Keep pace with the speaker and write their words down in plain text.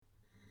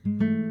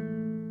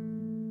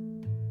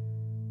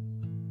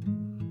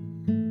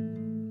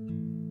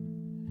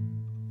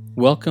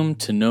Welcome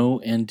to Know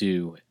and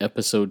Do,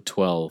 Episode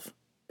 12,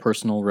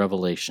 Personal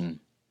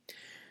Revelation.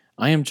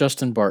 I am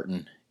Justin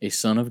Barton, a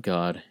son of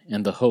God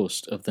and the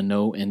host of the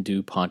Know and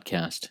Do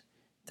podcast.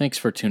 Thanks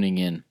for tuning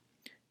in.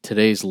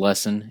 Today's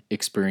lesson,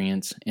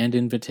 experience, and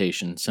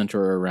invitation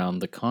center around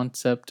the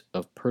concept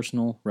of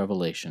personal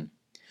revelation.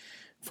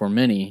 For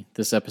many,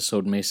 this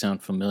episode may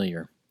sound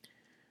familiar.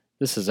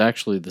 This is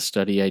actually the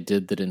study I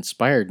did that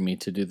inspired me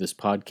to do this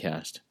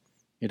podcast.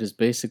 It is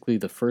basically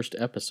the first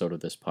episode of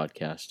this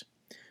podcast.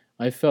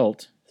 I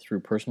felt, through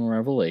personal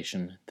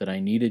revelation, that I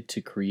needed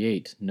to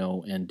create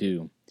Know and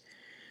Do.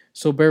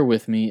 So bear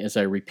with me as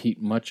I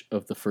repeat much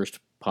of the first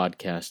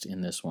podcast in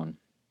this one.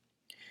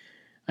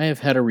 I have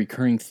had a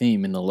recurring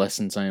theme in the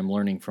lessons I am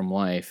learning from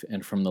life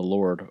and from the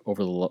Lord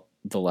over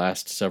the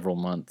last several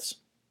months.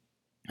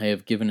 I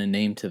have given a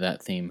name to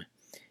that theme.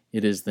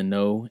 It is the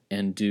Know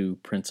and Do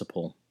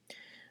principle.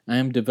 I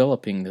am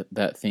developing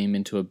that theme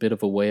into a bit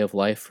of a way of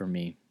life for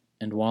me,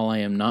 and while I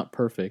am not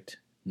perfect,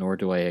 nor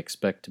do I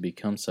expect to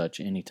become such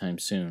anytime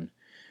soon,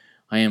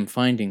 I am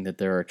finding that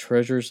there are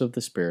treasures of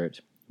the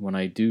Spirit when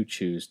I do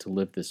choose to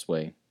live this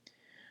way.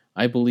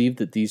 I believe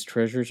that these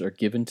treasures are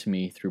given to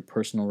me through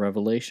personal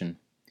revelation.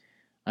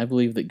 I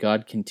believe that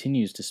God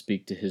continues to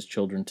speak to His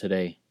children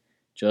today,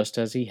 just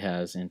as He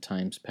has in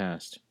times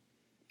past.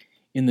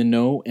 In the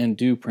Know and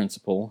Do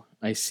principle,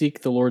 I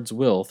seek the Lord's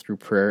will through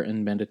prayer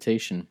and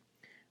meditation.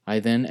 I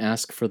then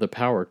ask for the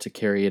power to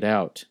carry it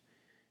out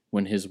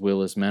when His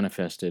will is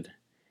manifested.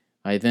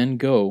 I then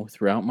go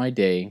throughout my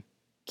day,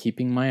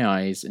 keeping my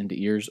eyes and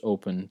ears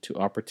open to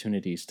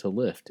opportunities to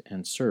lift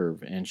and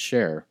serve and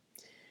share.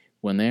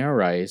 When they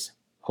arise,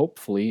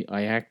 hopefully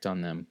I act on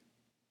them.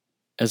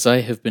 As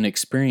I have been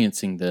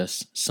experiencing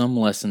this, some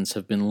lessons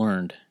have been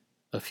learned.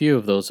 A few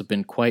of those have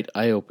been quite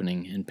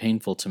eye-opening and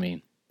painful to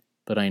me,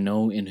 but I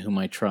know in whom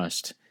I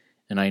trust,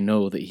 and I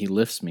know that He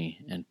lifts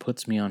me and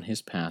puts me on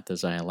His path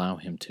as I allow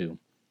Him to.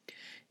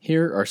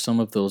 Here are some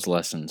of those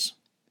lessons.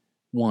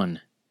 1.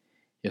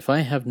 If I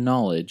have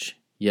knowledge,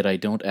 yet I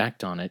don't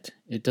act on it,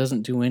 it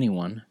doesn't do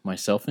anyone,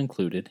 myself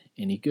included,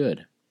 any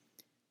good.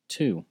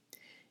 2.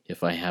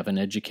 If I have an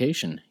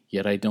education,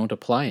 yet I don't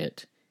apply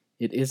it,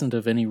 it isn't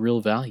of any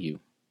real value.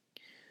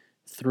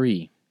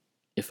 3.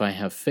 If I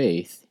have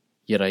faith,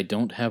 yet I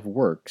don't have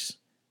works,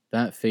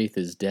 that faith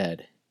is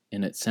dead,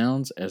 and it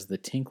sounds as the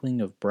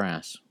tinkling of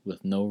brass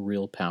with no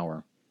real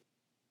power.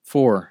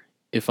 4.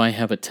 If I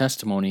have a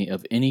testimony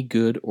of any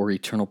good or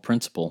eternal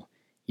principle,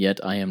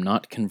 yet I am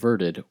not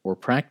converted or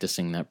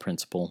practicing that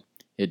principle,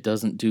 it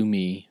doesn't do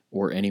me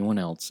or anyone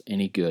else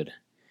any good.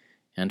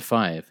 And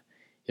 5.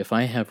 If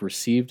I have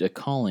received a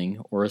calling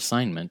or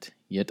assignment,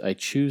 yet I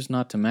choose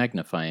not to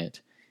magnify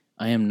it,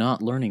 I am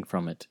not learning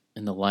from it,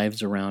 and the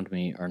lives around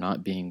me are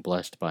not being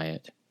blessed by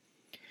it.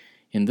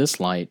 In this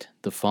light,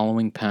 the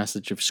following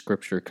passage of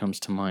Scripture comes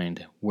to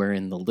mind,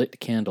 wherein the lit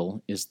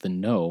candle is the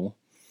know,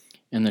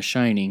 and the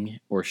shining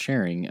or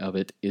sharing of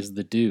it is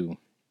the do.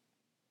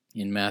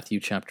 In Matthew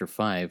chapter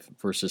 5,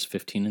 verses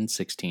 15 and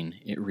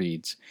 16, it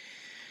reads,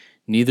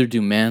 "Neither do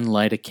man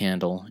light a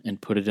candle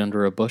and put it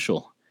under a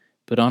bushel,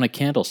 but on a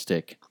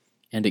candlestick,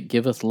 and it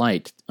giveth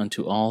light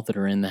unto all that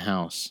are in the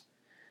house.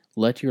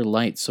 Let your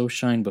light so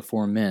shine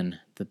before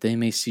men, that they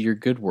may see your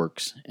good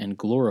works, and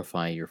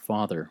glorify your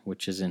Father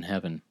which is in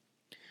heaven."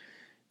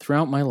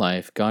 Throughout my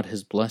life, God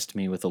has blessed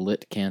me with a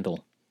lit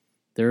candle.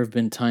 There have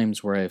been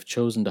times where I have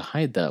chosen to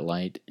hide that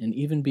light and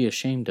even be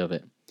ashamed of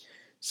it.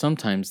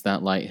 Sometimes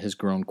that light has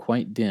grown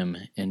quite dim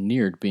and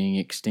neared being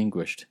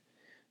extinguished,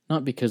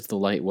 not because the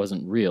light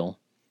wasn't real,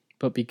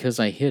 but because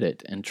I hid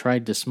it and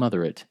tried to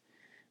smother it.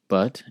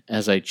 But,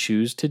 as I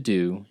choose to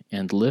do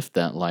and lift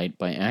that light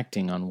by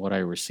acting on what I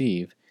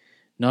receive,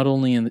 not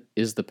only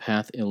is the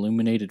path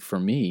illuminated for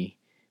me,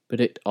 but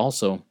it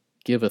also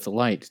giveth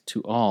light to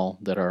all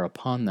that are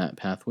upon that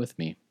path with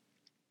me,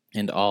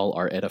 and all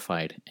are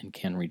edified and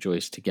can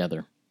rejoice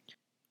together.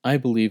 I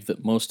believe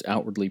that most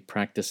outwardly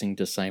practicing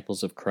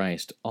disciples of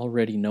Christ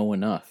already know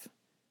enough,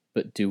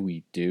 but do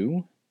we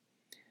do?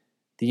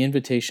 The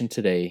invitation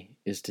today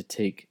is to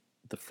take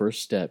the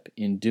first step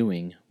in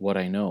doing what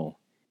I know,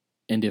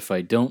 and if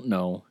I don't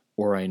know,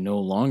 or I no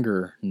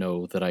longer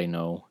know that I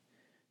know,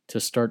 to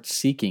start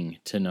seeking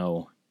to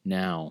know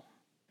now.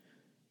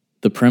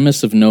 The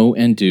premise of Know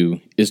and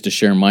Do is to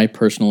share my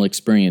personal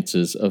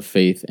experiences of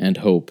faith and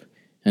hope,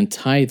 and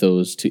tie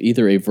those to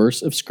either a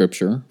verse of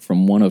Scripture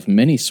from one of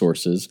many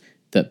sources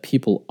that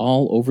people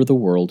all over the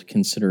world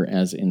consider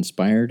as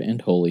inspired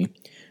and holy,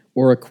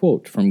 or a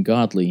quote from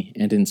godly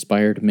and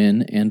inspired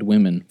men and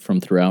women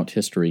from throughout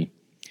history.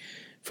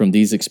 From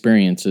these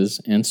experiences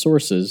and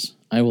sources,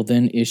 I will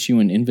then issue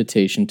an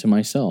invitation to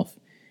myself,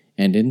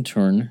 and in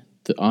turn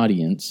the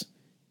audience,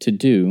 to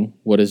do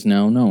what is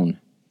now known.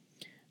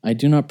 I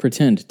do not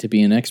pretend to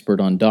be an expert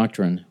on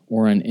doctrine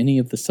or on any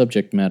of the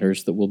subject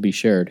matters that will be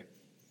shared.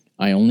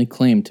 I only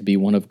claim to be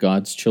one of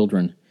God's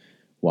children,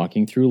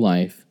 walking through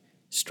life,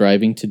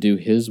 striving to do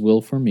His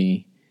will for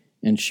me,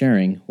 and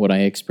sharing what I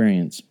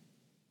experience.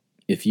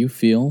 If you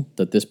feel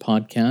that this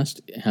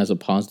podcast has a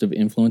positive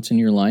influence in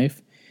your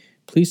life,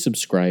 please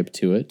subscribe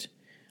to it.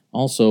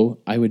 Also,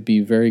 I would be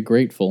very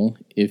grateful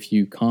if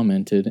you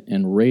commented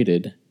and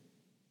rated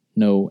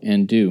Know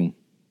and Do.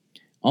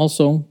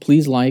 Also,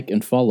 please like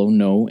and follow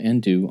Know and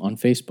Do on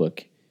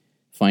Facebook.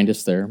 Find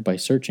us there by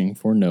searching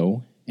for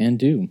Know and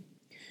Do.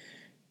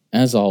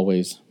 As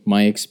always,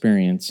 my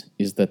experience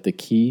is that the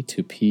key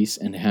to peace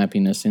and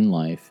happiness in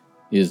life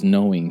is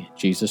knowing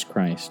Jesus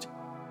Christ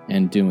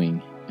and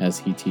doing as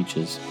He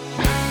teaches.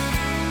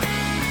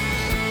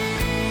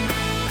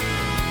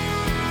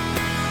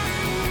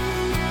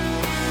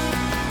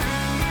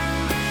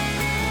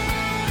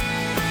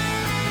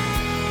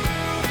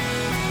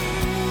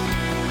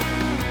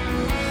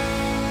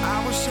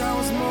 I wish I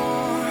was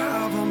more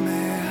of a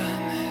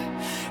man.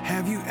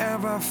 Have you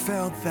ever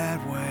felt that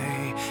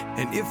way?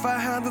 And if I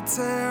had to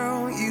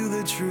tell you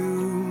the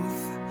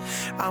truth,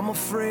 I'm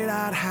afraid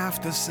I'd have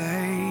to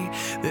say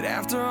that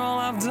after all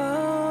I've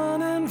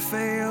done and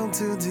failed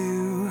to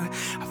do,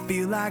 I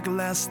feel like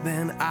less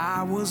than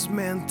I was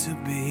meant to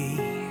be.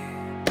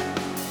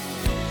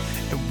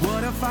 And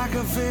what if I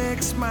could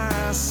fix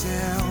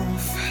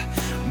myself?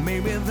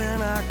 Maybe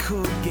then I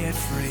could get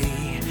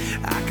free.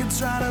 I could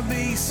try to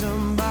be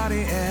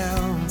somebody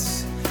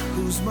else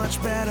who's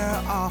much better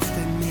off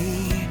than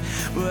me.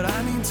 But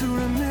I need to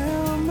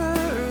remember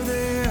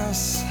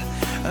this,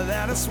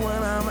 that is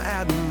when I'm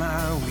at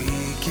my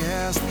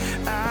weakest.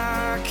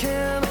 I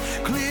can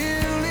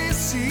clearly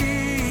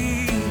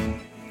see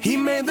He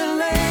made the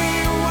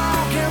lame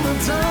walk and the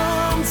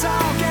dumb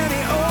talk, and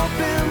He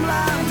opened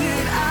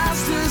blinded eyes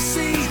to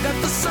see that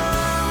the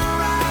sun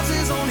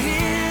rises on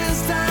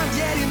His time.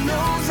 Yet He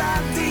knows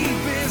our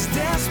deepest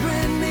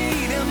desperate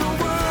need, and the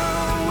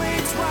world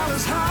waits while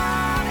His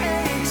heart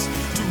aches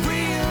to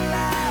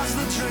realize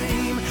the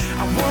dream.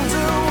 I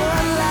wonder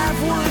what life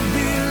would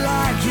be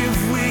like if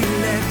we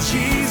let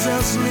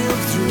Jesus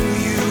live through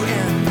you.